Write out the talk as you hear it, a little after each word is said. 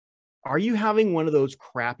Are you having one of those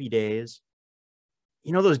crappy days?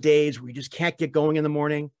 You know, those days where you just can't get going in the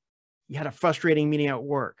morning? You had a frustrating meeting at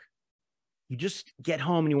work. You just get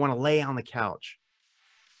home and you want to lay on the couch.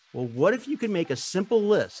 Well, what if you could make a simple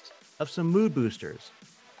list of some mood boosters,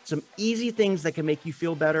 some easy things that can make you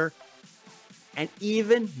feel better and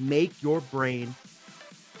even make your brain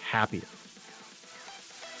happier?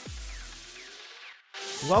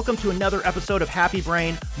 Welcome to another episode of Happy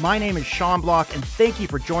Brain. My name is Sean Block, and thank you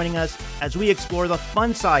for joining us as we explore the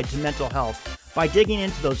fun side to mental health by digging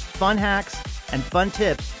into those fun hacks and fun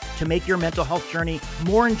tips to make your mental health journey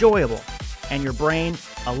more enjoyable and your brain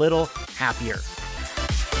a little happier.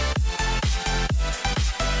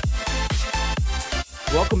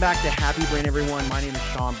 Welcome back to Happy Brain, everyone. My name is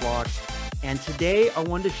Sean Block, and today I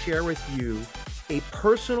wanted to share with you a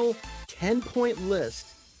personal 10-point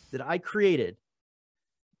list that I created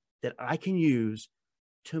that I can use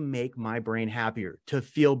to make my brain happier, to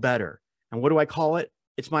feel better. And what do I call it?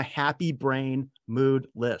 It's my Happy Brain Mood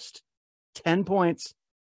List. 10 points,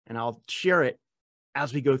 and I'll share it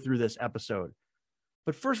as we go through this episode.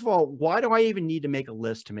 But first of all, why do I even need to make a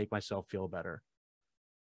list to make myself feel better?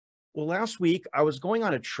 Well, last week, I was going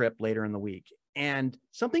on a trip later in the week, and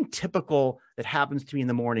something typical that happens to me in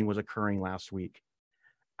the morning was occurring last week.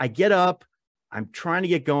 I get up, I'm trying to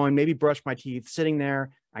get going, maybe brush my teeth, sitting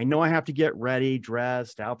there. I know I have to get ready,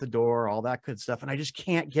 dressed, out the door, all that good stuff. And I just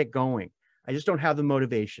can't get going. I just don't have the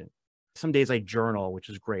motivation. Some days I journal, which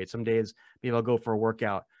is great. Some days maybe I'll go for a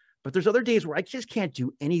workout. But there's other days where I just can't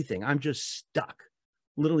do anything. I'm just stuck,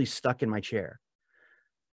 literally stuck in my chair.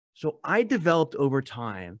 So I developed over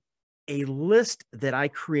time a list that I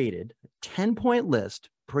created, a 10-point list,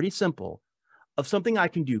 pretty simple, of something I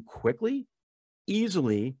can do quickly,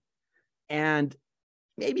 easily, and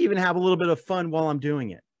maybe even have a little bit of fun while I'm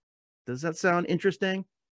doing it. Does that sound interesting?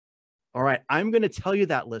 All right, I'm going to tell you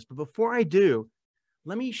that list. But before I do,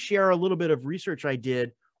 let me share a little bit of research I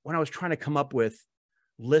did when I was trying to come up with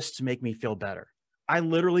lists to make me feel better. I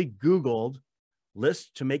literally Googled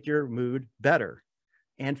lists to make your mood better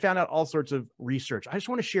and found out all sorts of research. I just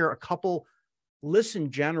want to share a couple lists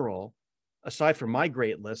in general, aside from my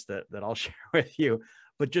great list that I'll share with you,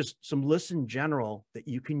 but just some lists in general that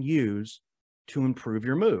you can use to improve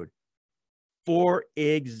your mood. For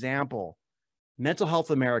example, Mental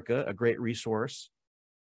Health America, a great resource,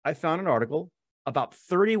 I found an article about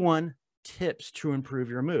 31 tips to improve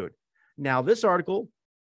your mood. Now, this article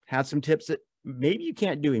had some tips that maybe you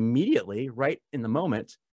can't do immediately, right in the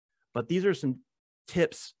moment, but these are some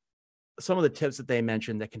tips, some of the tips that they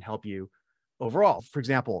mentioned that can help you overall. For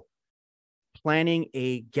example, planning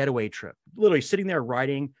a getaway trip, literally sitting there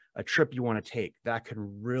writing a trip you want to take, that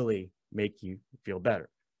can really make you feel better.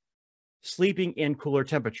 Sleeping in cooler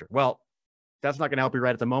temperature. Well, that's not going to help you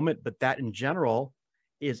right at the moment, but that in general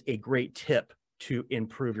is a great tip to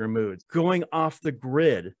improve your mood. Going off the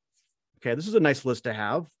grid. Okay, this is a nice list to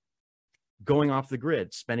have. Going off the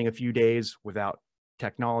grid, spending a few days without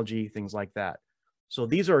technology, things like that. So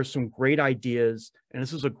these are some great ideas, and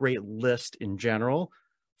this is a great list in general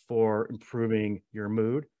for improving your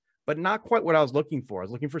mood, but not quite what I was looking for. I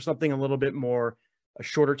was looking for something a little bit more, a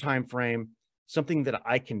shorter time frame, something that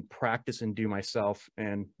I can practice and do myself.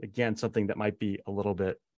 And again, something that might be a little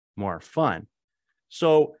bit more fun.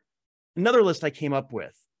 So another list I came up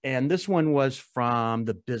with, and this one was from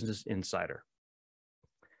the Business Insider.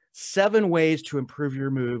 7 ways to improve your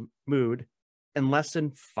mood in less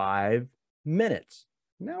than 5 minutes.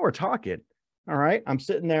 Now we're talking. All right, I'm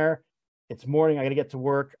sitting there. It's morning. I got to get to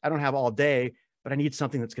work. I don't have all day, but I need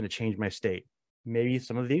something that's going to change my state. Maybe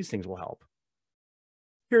some of these things will help.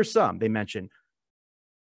 Here's some. They mentioned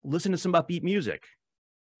listen to some upbeat music.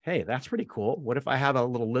 Hey, that's pretty cool. What if I have a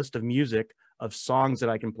little list of music, of songs that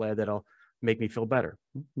I can play that'll make me feel better?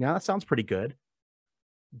 Now that sounds pretty good.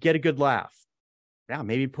 Get a good laugh. Yeah,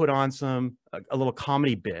 maybe put on a little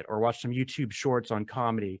comedy bit or watch some YouTube shorts on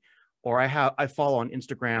comedy. Or I follow on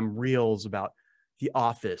Instagram reels about The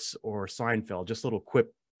Office or Seinfeld, just little quick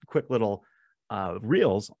little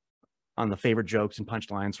reels on the favorite jokes and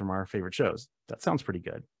punchlines from our favorite shows. That sounds pretty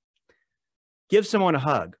good. Give someone a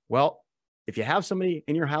hug. Well, if you have somebody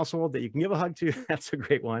in your household that you can give a hug to, that's a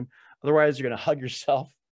great one. Otherwise, you're going to hug yourself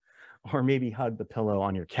or maybe hug the pillow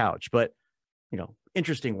on your couch. But,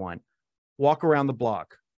 interesting one. Walk around the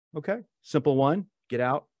block. Okay, simple one. Get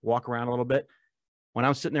out, walk around a little bit. When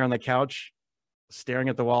I'm sitting there on the couch, staring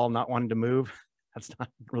at the wall, not wanting to move, that's not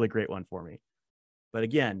a really great one for me. But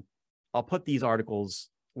again, I'll put these articles,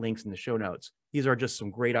 links in the show notes. These are just some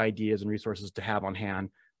great ideas and resources to have on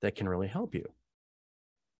hand that can really help you.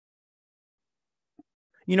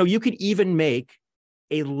 You could even make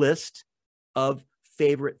a list of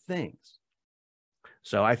favorite things.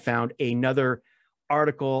 So I found another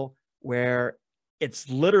article where it's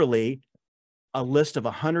literally a list of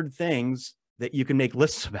 100 things that you can make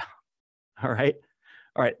lists about. All right.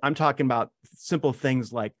 All right. I'm talking about simple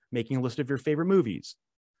things like making a list of your favorite movies,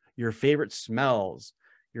 your favorite smells,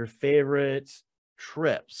 your favorite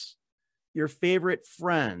trips, your favorite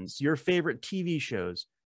friends, your favorite TV shows.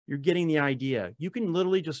 You're getting the idea. You can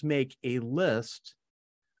literally just make a list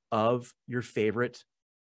of your favorite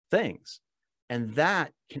things. And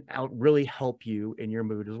that can really help you in your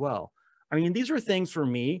mood as well. I mean, these are things for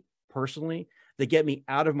me personally that get me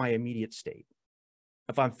out of my immediate state.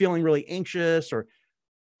 If I'm feeling really anxious or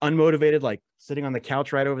unmotivated, like sitting on the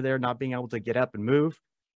couch right over there, not being able to get up and move,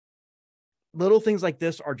 little things like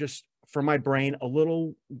this are just for my brain, a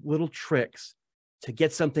little tricks to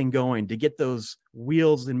get something going, to get those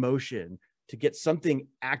wheels in motion, to get something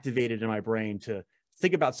activated in my brain, to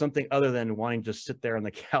think about something other than wanting to sit there on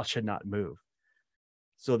the couch and not move.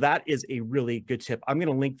 So that is a really good tip. I'm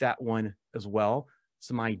going to link that one as well.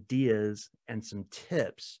 Some ideas and some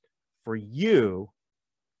tips for you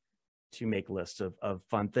to make lists of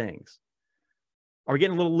fun things. Are we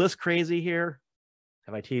getting a little list crazy here?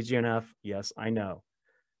 Have I teased you enough? Yes, I know.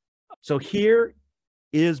 So here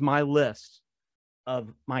is my list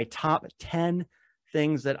of my top 10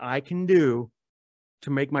 things that I can do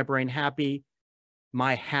to make my brain happy,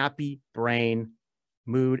 my happy brain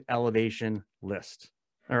mood elevation list.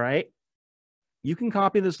 All right. You can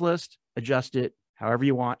copy this list, adjust it however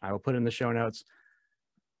you want. I will put it in the show notes.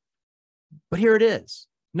 But here it is.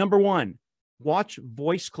 Number one, watch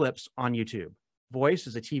Voice clips on YouTube. Voice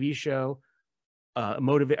is a TV show,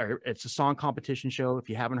 it's a song competition show. If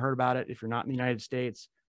you haven't heard about it, if you're not in the United States,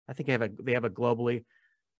 I think they have it globally,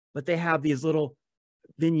 but they have these little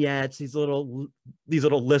vignettes, these little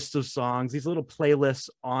lists of songs, these little playlists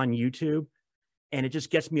on YouTube, and it just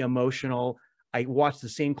gets me emotional. I watch the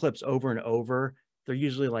same clips over and over. They're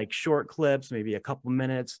usually like short clips, maybe a couple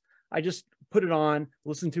minutes. I just put it on,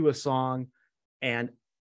 listen to a song, and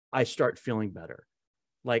I start feeling better.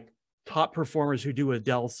 Like top performers who do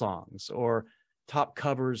Adele songs or top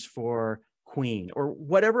covers for Queen or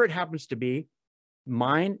whatever it happens to be.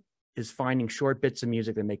 Mine is finding short bits of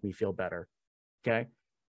music that make me feel better. Okay.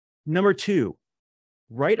 Number two,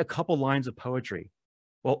 write a couple lines of poetry.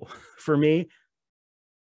 Well, for me,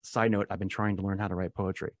 side note, I've been trying to learn how to write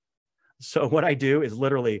poetry. So what I do is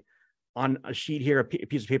literally on a sheet here, a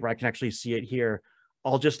piece of paper, I can actually see it here.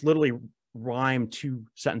 I'll just literally rhyme 2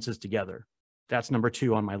 sentences together. That's number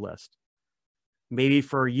 2 on my list. Maybe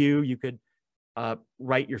for you, you could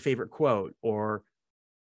write your favorite quote or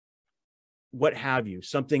what have you,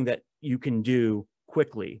 something that you can do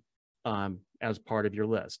quickly as part of your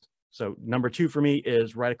list. So number 2 for me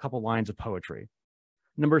is write a couple lines of poetry.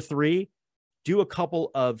 Number 3, do a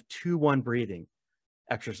couple of 2-1 breathing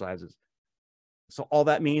exercises. So all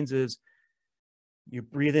that means is you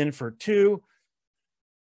breathe in for 2,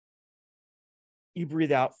 you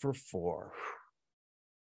breathe out for 4.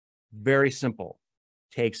 Very simple.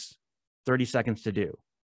 Takes 30 seconds to do.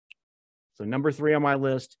 So number 3 on my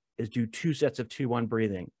list is do 2 sets of 2-1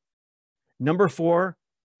 breathing. Number 4,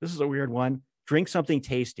 this is a weird one. Drink something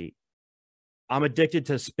tasty. I'm addicted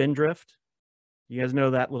to Spindrift. You guys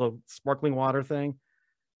know that little sparkling water thing?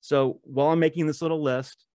 So while I'm making this little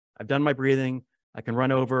list, I've done my breathing. I can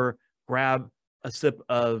run over, grab a sip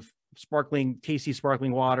of tasty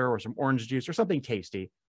sparkling water or some orange juice or something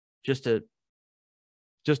tasty just to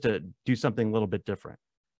do something a little bit different.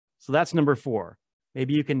 So that's number 4.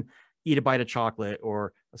 Maybe you can eat a bite of chocolate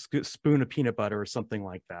or a spoon of peanut butter or something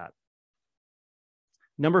like that.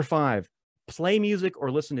 Number 5, play music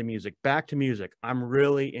or listen to music. Back to music. I'm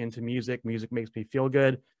really into music. Music makes me feel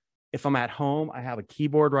good. If I'm at home, I have a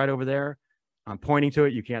keyboard right over there. I'm pointing to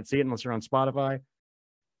it. You can't see it unless you're on Spotify.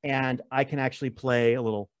 And I can actually play a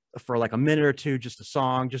little for like a minute or 2, just a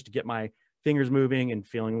song, just to get my fingers moving and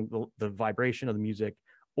feeling the vibration of the music.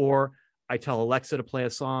 Or I tell Alexa to play a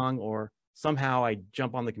song, or somehow I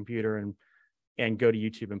jump on the computer and go to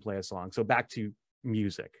YouTube and play a song. So back to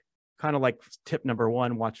music. Kind of like tip number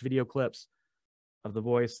 1, watch video clips of The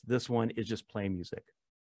Voice. This one is just play music.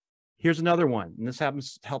 Here's another one, and this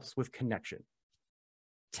helps with connection.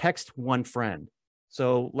 Text one friend.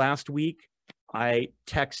 So last week, I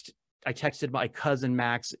texted my cousin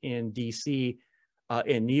Max in DC,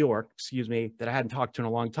 in New York, that I hadn't talked to in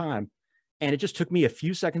a long time. And it just took me a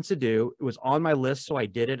few seconds to do. It was on my list, so I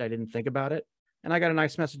did it. I didn't think about it. And I got a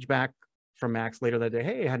nice message back from Max later that day.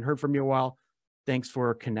 Hey, I hadn't heard from you in a while. Thanks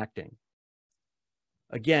for connecting.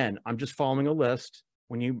 Again, I'm just following a list.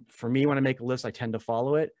 For me, when I make a list, I tend to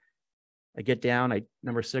follow it. I get down,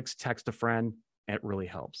 number 6, text a friend. and it really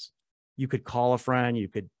helps. You could call a friend, you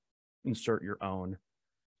could insert your own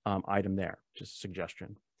item there, just a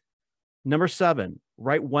suggestion. Number 7,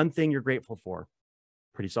 write one thing you're grateful for.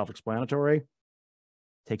 Pretty self-explanatory.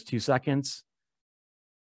 Takes 2 seconds.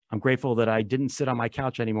 I'm grateful that I didn't sit on my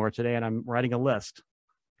couch anymore today and I'm writing a list,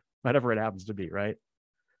 whatever it happens to be, right?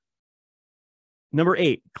 Number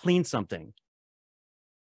 8, clean something.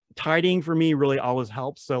 Tidying for me really always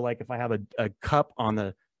helps. So like if I have a cup on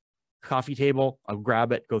the coffee table, I'll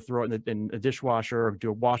grab it, go throw it in a dishwasher,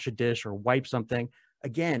 or wash a dish or wipe something.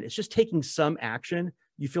 Again, it's just taking some action.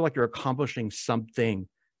 You feel like you're accomplishing something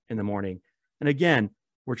in the morning. And again,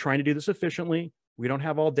 we're trying to do this efficiently. We don't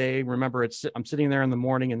have all day. Remember, I'm sitting there in the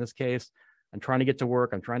morning in this case. I'm trying to get to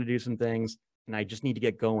work. I'm trying to do some things, and I just need to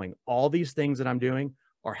get going. All these things that I'm doing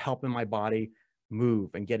are helping my body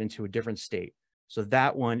move and get into a different state. So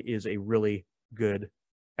that one is a really good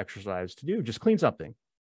exercise to do. Just clean something.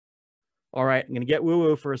 All right, I'm going to get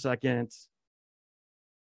woo-woo for a second.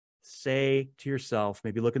 Say to yourself,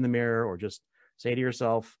 maybe look in the mirror or just say to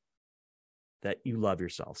yourself that you love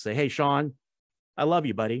yourself. Say, hey, Sean, I love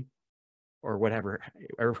you, buddy. Or whatever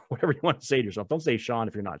you want to say to yourself. Don't say Sean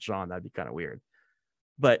if you're not Sean. That'd be kind of weird.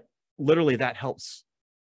 But literally that helps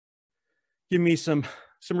give me some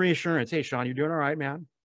reassurance. Hey, Sean, you're doing all right, man.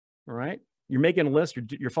 All right. You're making a list.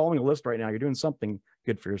 You're following a list right now. You're doing something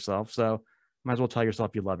good for yourself. So might as well tell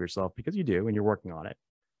yourself you love yourself, because you do and you're working on it.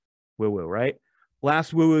 Woo-woo, right?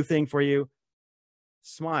 Last woo-woo thing for you.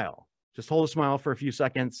 Smile. Just hold a smile for a few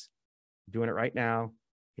seconds. I'm doing it right now.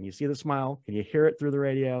 Can you see the smile? Can you hear it through the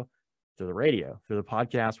radio? Through the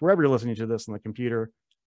podcast, wherever you're listening to this on the computer?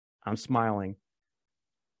 I'm smiling.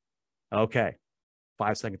 Okay.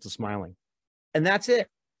 5 seconds of smiling. And that's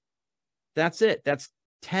it. That's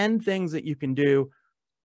 10 things that you can do.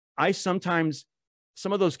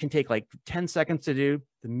 Some of those can take like 10 seconds to do.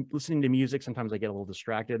 Listening to music, sometimes I get a little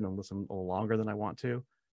distracted and listen a little longer than I want to.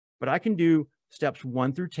 But I can do steps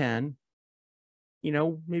 1 through 10,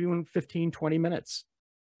 maybe in 15, 20 minutes.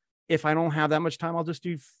 If I don't have that much time, I'll just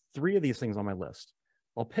do 3 of these things on my list.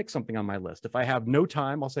 I'll pick something on my list. If I have no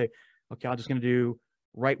time, I'll say, okay, I'm just going to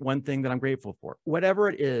write one thing that I'm grateful for. Whatever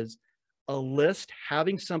it is, a list,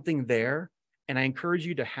 having something there. And I encourage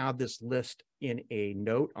you to have this list in a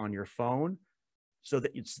note on your phone so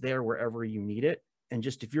that it's there wherever you need it. And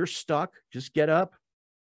just if you're stuck, just get up,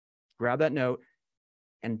 grab that note,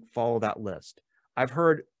 and follow that list. I've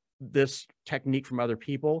heard this technique from other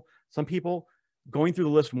people. Some people, going through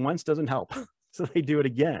the list once doesn't help. So they do it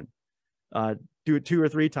again. Do it 2 or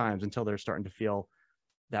 3 times until they're starting to feel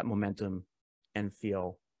that momentum and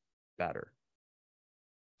feel better.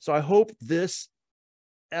 So I hope this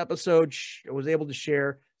episode was able to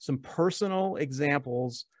share some personal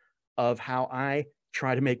examples of how I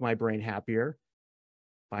try to make my brain happier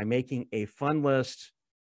by making a fun list,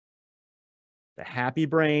 the Happy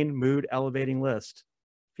Brain Mood Elevating List.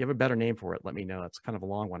 If you have a better name for it, let me know. It's kind of a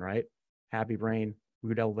long one, right? Happy Brain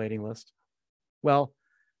Mood Elevating List. Well,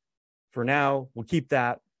 for now, we'll keep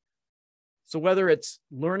that. So whether it's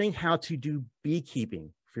learning how to do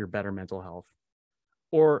beekeeping for your better mental health,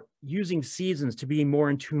 or using seasons to be more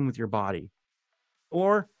in tune with your body,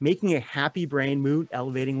 or making a Happy Brain Mood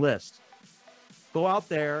Elevating List, go out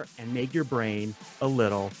there and make your brain a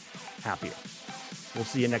little happier. We'll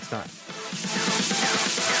see you next time.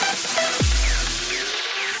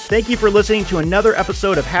 Thank you for listening to another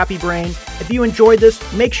episode of Happy Brain. If you enjoyed this,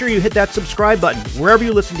 make sure you hit that subscribe button wherever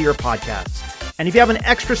you listen to your podcasts. And if you have an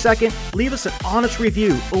extra second, leave us an honest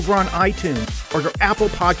review over on iTunes or your Apple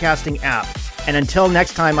podcasting app. And until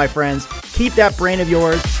next time, my friends, keep that brain of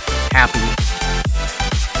yours happy.